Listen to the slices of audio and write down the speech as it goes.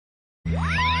Hey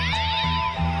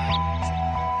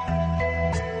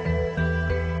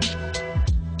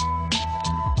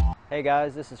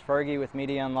guys, this is Fergie with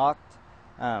Media Unlocked.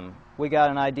 We got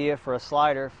an idea for a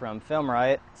slider from Film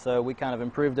Riot, so we kind of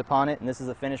improved upon it, and this is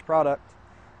a finished product.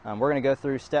 We're going to go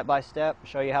through step by step,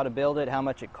 show you how to build it, how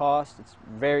much it costs. It's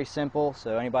very simple,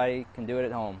 so anybody can do it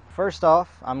at home. First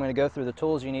off, I'm going to go through the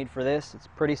tools you need for this. It's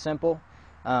pretty simple.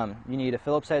 You need a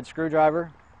Phillips head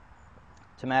screwdriver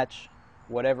to match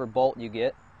whatever bolt you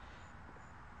get.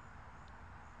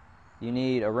 You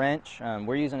need a wrench.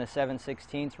 We're using a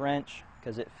 7/16 wrench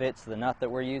because it fits the nut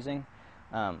that we're using.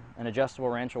 An adjustable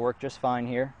wrench will work just fine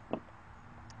here.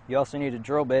 You also need a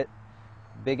drill bit,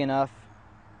 big enough,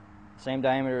 same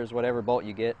diameter as whatever bolt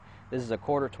you get. This is a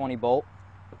 1/4 bolt.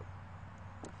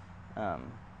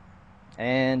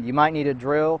 And you might need a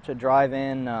drill to drive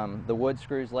in the wood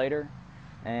screws later,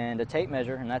 and a tape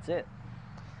measure, and that's it.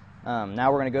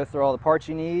 Now we're going to go through all the parts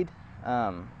you need.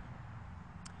 Let's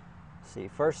see,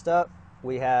 first up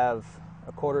we have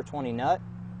a 1/4 nut,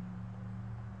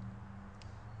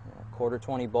 a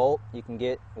 1/4 bolt. You can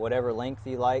get whatever length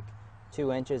you like.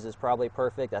 2 inches is probably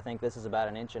perfect. I think this is about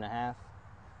 1.5 inches.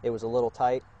 It was a little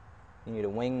tight. You need a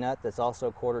wing nut that's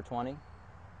also 1/4.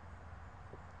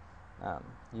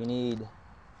 You need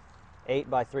 8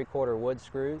 by 3/4 wood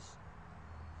screws.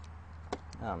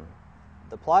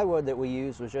 The plywood that we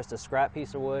used was just a scrap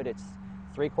piece of wood. It's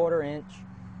 3/4 inch.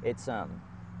 It's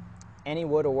any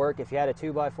wood will work. If you had a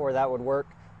 2x4, that would work.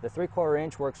 The 3/4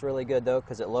 inch works really good though,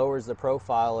 because it lowers the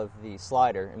profile of the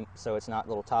slider, and so it's not a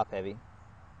little top heavy.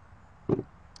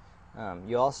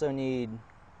 You also need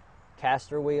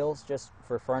caster wheels just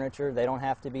for furniture. They don't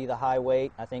have to be the high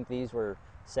weight. I think these were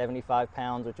 75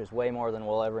 pounds, which is way more than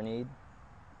we'll ever need.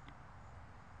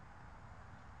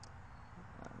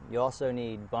 You also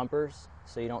need bumpers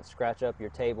so you don't scratch up your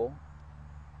table.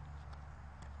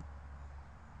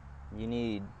 You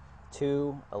need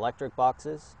 2 electric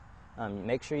boxes.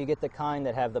 Make sure you get the kind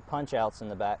that have the punch outs in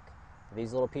the back.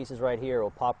 These little pieces right here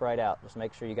will pop right out. Just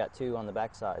make sure you got 2 on the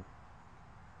back side.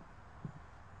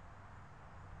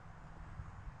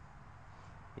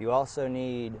 You also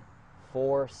need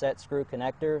 4 set screw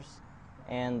connectors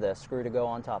and the screw to go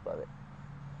on top of it.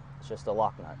 It's just a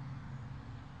lock nut.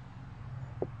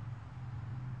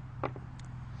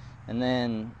 And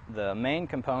then the main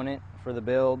component for the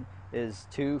build is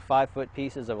 2 5-foot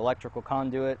pieces of electrical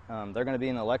conduit. They're going to be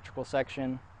in the electrical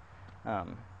section.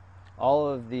 All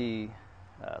of the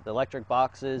electric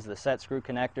boxes, the set screw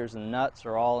connectors, and nuts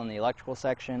are all in the electrical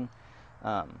section.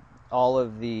 All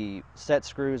of the set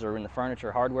screws are in the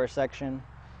furniture hardware section,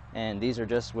 and these are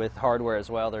just with hardware as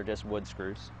well. They're just wood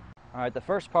screws. Alright, the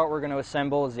first part we're going to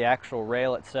assemble is the actual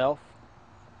rail itself.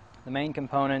 The main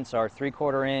components are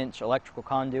 3/4 inch electrical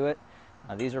conduit.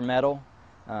 These are metal.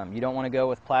 You don't want to go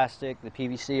with plastic, the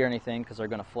PVC or anything, because they're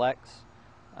going to flex.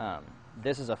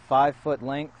 This is a 5-foot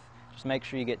length. Just make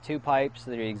sure you get 2 pipes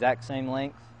that are the exact same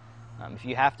length. If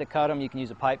you have to cut them, you can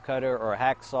use a pipe cutter or a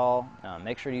hacksaw.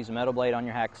 Make sure to use a metal blade on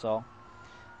your hacksaw.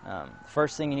 The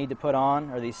first thing you need to put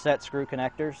on are these set screw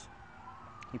connectors.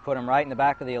 You put them right in the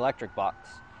back of the electric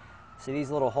box. See these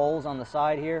little holes on the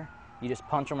side here? You just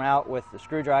punch them out with the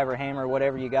screwdriver, hammer,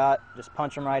 whatever you got. Just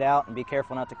punch them right out, and be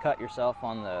careful not to cut yourself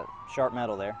on the sharp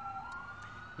metal there.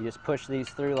 You just push these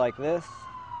through like this.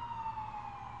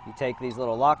 You take these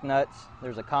little lock nuts.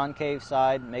 There's a concave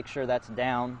side. Make sure that's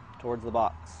down towards the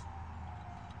box.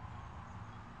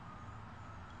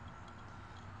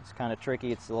 It's kind of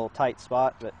tricky. It's a little tight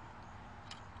spot, but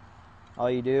all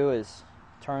you do is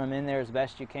turn them in there as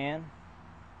best you can,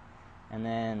 and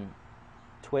then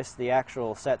twist the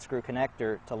actual set screw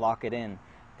connector to lock it in,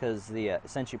 because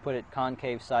since you put it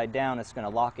concave side down, it's going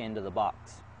to lock into the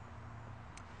box.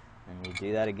 And you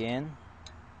do that again.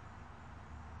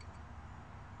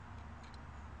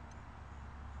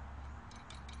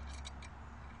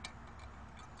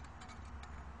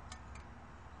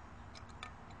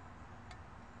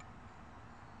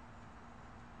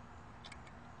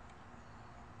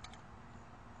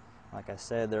 Like I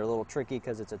said, they're a little tricky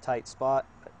because it's a tight spot,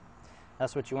 but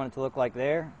that's what you want it to look like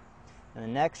there. And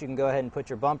then next you can go ahead and put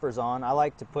your bumpers on. I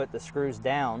like to put the screws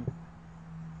down.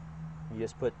 You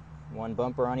just put 1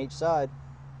 bumper on each side.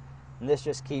 And this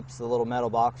just keeps the little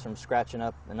metal box from scratching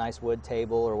up a nice wood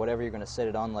table or whatever you're going to sit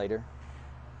it on later.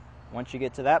 Once you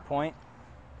get to that point,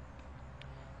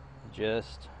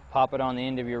 just pop it on the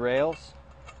end of your rails.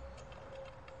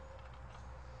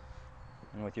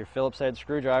 And with your Phillips head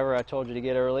screwdriver I told you to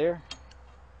get earlier,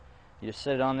 you just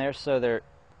sit it on there so they're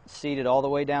seated all the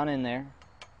way down in there.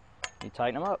 You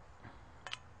tighten them up.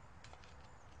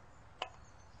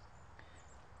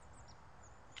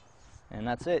 And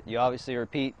that's it. You obviously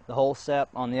repeat the whole step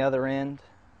on the other end.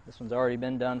 This one's already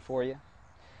been done for you.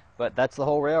 But that's the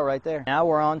whole rail right there. Now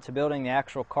we're on to building the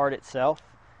actual cart itself.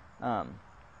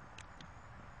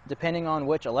 Depending on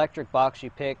which electric box you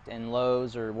picked in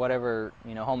Lowe's or whatever,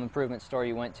 you know, home improvement store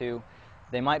you went to,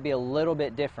 they might be a little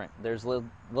bit different. There's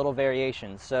little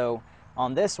variations. So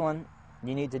on this one,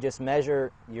 you need to just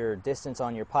measure your distance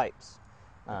on your pipes.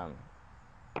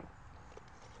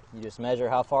 You just measure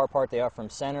how far apart they are from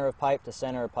center of pipe to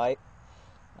center of pipe.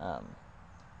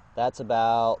 That's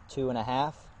about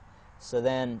 2.5. So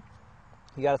then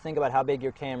you got to think about how big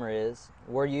your camera is.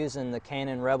 We're using the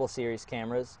Canon Rebel series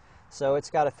cameras, so it's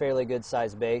got a fairly good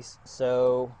sized base.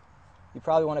 So you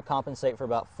probably want to compensate for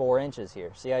about 4 inches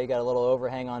here. See how you got a little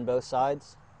overhang on both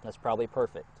sides? That's probably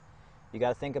perfect. You got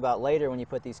to think about later when you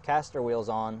put these caster wheels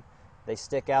on, they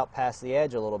stick out past the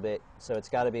edge a little bit, so it's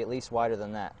got to be at least wider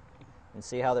than that. And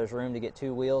see how there's room to get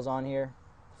 2 wheels on here?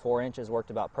 4 inches worked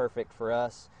about perfect for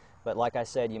us, but like I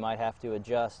said, you might have to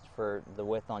adjust for the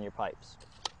width on your pipes.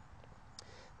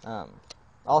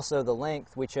 Also, the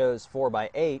length, we chose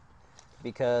 4x8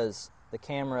 because the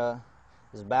camera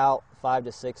is about 5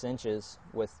 to 6 inches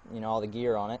with, you know, all the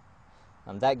gear on it.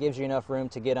 That gives you enough room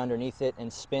to get underneath it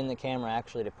and spin the camera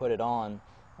actually to put it on.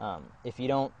 If you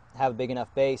don't have a big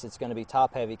enough base, it's going to be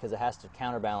top heavy because it has to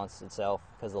counterbalance itself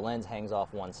because the lens hangs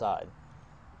off one side.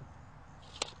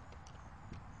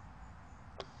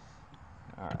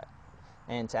 Alright,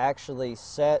 and to actually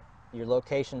set your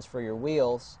locations for your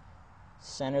wheels,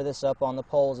 center this up on the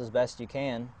poles as best you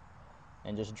can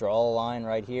and just draw a line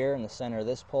right here in the center of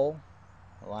this pole,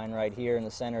 a line right here in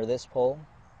the center of this pole,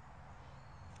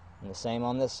 and the same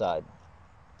on this side.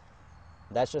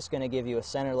 That's just going to give you a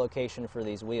center location for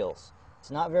these wheels.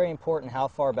 It's not very important how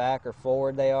far back or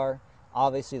forward they are.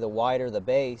 Obviously, the wider the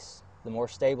base, the more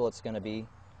stable it's going to be.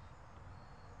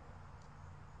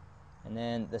 And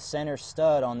then the center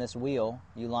stud on this wheel,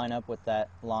 you line up with that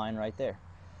line right there.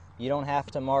 You don't have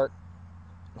to mark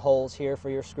holes here for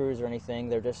your screws or anything.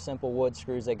 They're just simple wood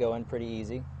screws that go in pretty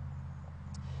easy.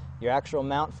 Your actual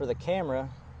mount for the camera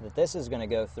that this is going to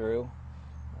go through,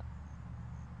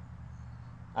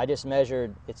 I just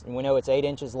measured, we know it's 8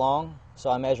 inches long, so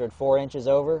I measured 4 inches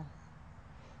over.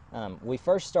 We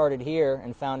first started here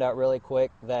and found out really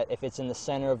quick that if it's in the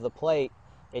center of the plate,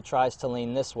 it tries to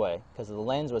lean this way because the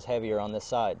lens was heavier on this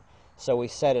side. So we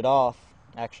set it off.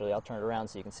 Actually, I'll turn it around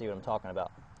so you can see what I'm talking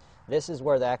about. This is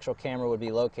where the actual camera would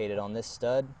be located on this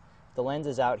stud. If the lens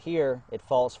is out here, it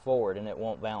falls forward and it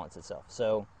won't balance itself.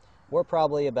 So we're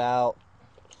probably about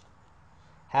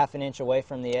 1/2 inch away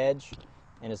from the edge,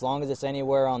 and as long as it's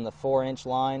anywhere on the 4-inch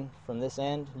line from this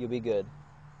end, you'll be good.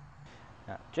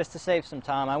 Now, just to save some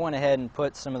time, I went ahead and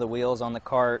put some of the wheels on the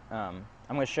cart.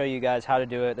 I'm going to show you guys how to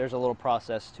do it. There's a little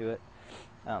process to it.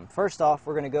 First off,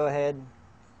 we're going to go ahead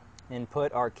and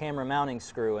put our camera mounting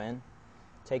screw in.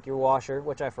 Take your washer,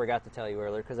 which I forgot to tell you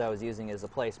earlier because I was using it as a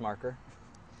place marker.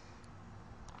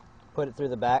 Put it through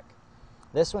the back.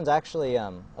 This one's actually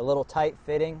a little tight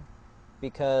fitting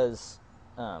because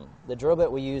the drill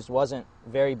bit we used wasn't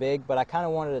very big, but I kind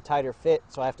of wanted a tighter fit,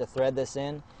 so I have to thread this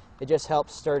in. It just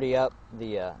helps sturdy up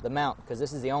the mount because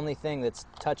this is the only thing that's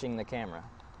touching the camera.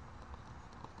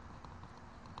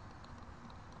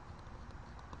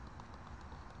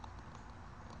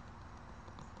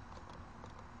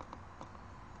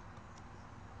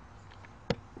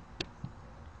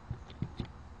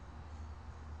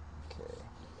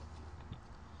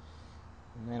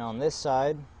 And then on this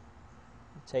side,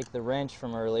 take the wrench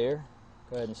from earlier,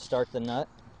 go ahead and start the nut.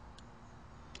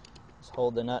 Just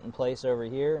hold the nut in place over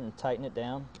here and tighten it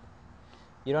down.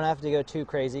 You don't have to go too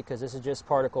crazy because this is just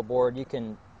particle board. You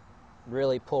can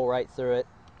really pull right through it.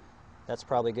 That's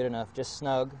probably good enough. Just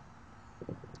snug.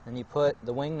 And you put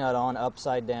the wing nut on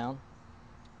upside down,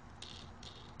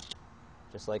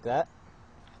 just like that.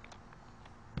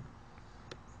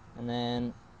 And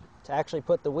then to actually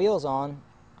put the wheels on,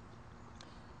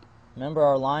 remember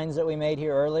our lines that we made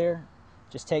here earlier?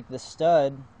 Just take the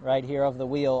stud right here of the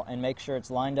wheel and make sure it's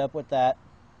lined up with that.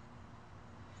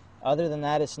 Other than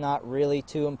that, it's not really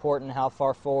too important how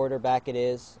far forward or back it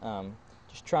is.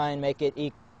 Just try and make it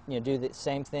do the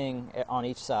same thing on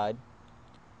each side.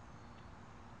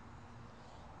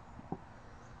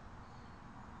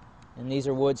 And these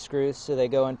are wood screws, so they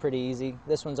go in pretty easy.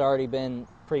 This one's already been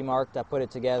pre-marked. I put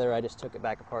it together. I just took it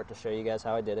back apart to show you guys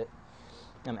how I did it.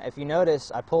 If you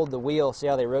notice, I pulled the wheel. See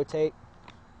how they rotate?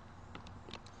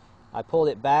 I pulled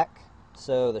it back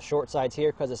so the short side's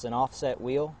here because it's an offset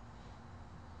wheel.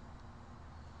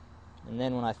 And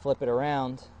then when I flip it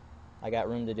around, I got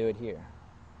room to do it here.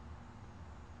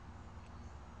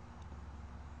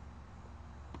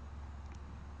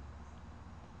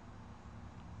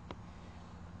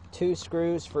 2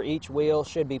 screws for each wheel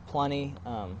should be plenty.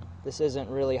 This isn't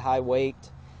really high weight.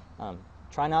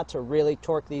 Try not to really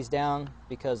torque these down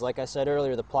because, like I said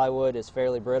earlier, the plywood is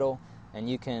fairly brittle and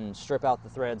you can strip out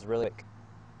the threads really quick.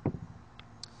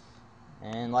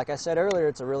 And like I said earlier,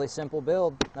 it's a really simple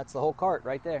build. That's the whole cart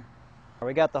right there.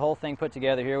 We got the whole thing put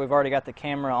together here. We've already got the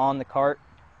camera on the cart.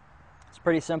 It's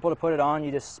pretty simple to put it on.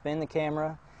 You just spin the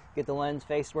camera, get the lens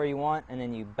faced where you want, and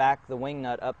then you back the wing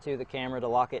nut up to the camera to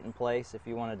lock it in place if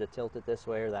you wanted to tilt it this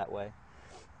way or that way.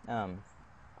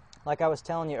 Like I was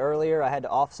telling you earlier, I had to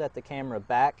offset the camera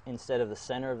back instead of the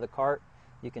center of the cart.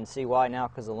 You can see why now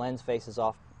because the lens faces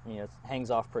off, it hangs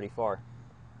off pretty far.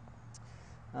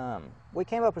 We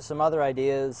came up with some other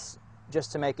ideas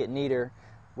just to make it neater.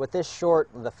 With this short,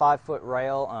 the 5-foot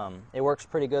rail, it works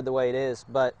pretty good the way it is,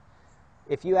 but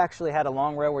if you actually had a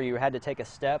long rail where you had to take a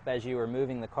step as you were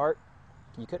moving the cart,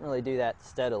 you couldn't really do that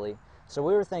steadily. So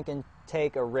we were thinking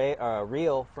take a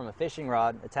reel from a fishing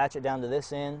rod, attach it down to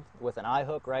this end with an eye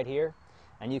hook right here,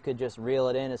 and you could just reel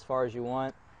it in as far as you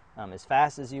want, as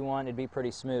fast as you want. It'd be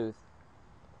pretty smooth.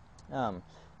 You're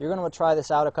going to try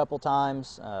this out a couple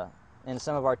times. In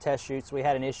some of our test shoots, we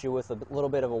had an issue with a little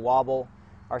bit of a wobble.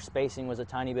 Our spacing was a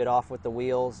tiny bit off with the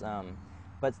wheels.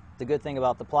 But the good thing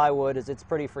about the plywood is it's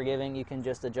pretty forgiving. You can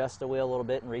just adjust the wheel a little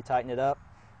bit and retighten it up.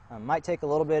 Might take a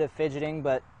little bit of fidgeting,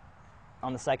 but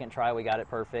on the second try we got it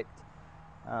perfect.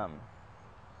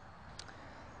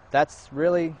 That's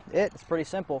really it. It's pretty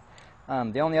simple.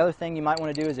 The only other thing you might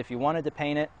want to do is if you wanted to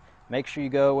paint it, make sure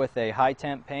you go with a high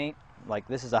temp paint. Like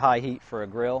this is a high heat for a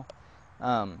grill.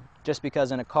 Just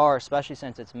because in a car, especially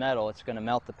since it's metal, it's going to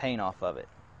melt the paint off of it.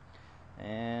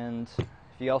 And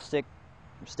if you all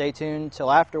stay tuned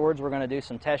till afterwards, we're going to do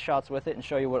some test shots with it and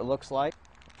show you what it looks like.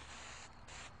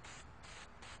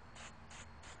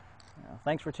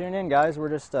 Thanks for tuning in, guys. We're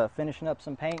just finishing up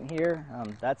some paint here.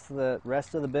 That's the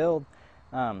rest of the build.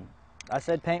 I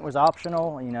said paint was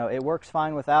optional. It works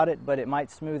fine without it, but it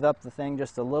might smooth up the thing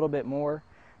just a little bit more.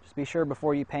 Just be sure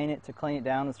before you paint it to clean it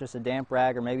down with just a damp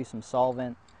rag or maybe some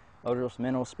solvent, odorless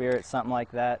mineral spirit, something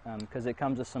like that, because it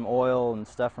comes with some oil and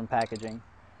stuff from packaging.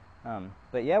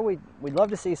 But yeah, we'd love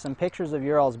to see some pictures of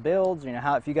your all's builds.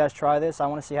 If you guys try this, I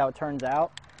want to see how it turns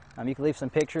out. You can leave some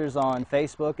pictures on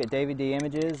Facebook at David D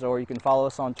Images, or you can follow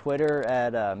us on Twitter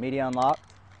at Media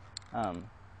Unlocked.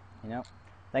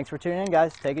 Thanks for tuning in,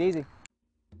 guys. Take it easy.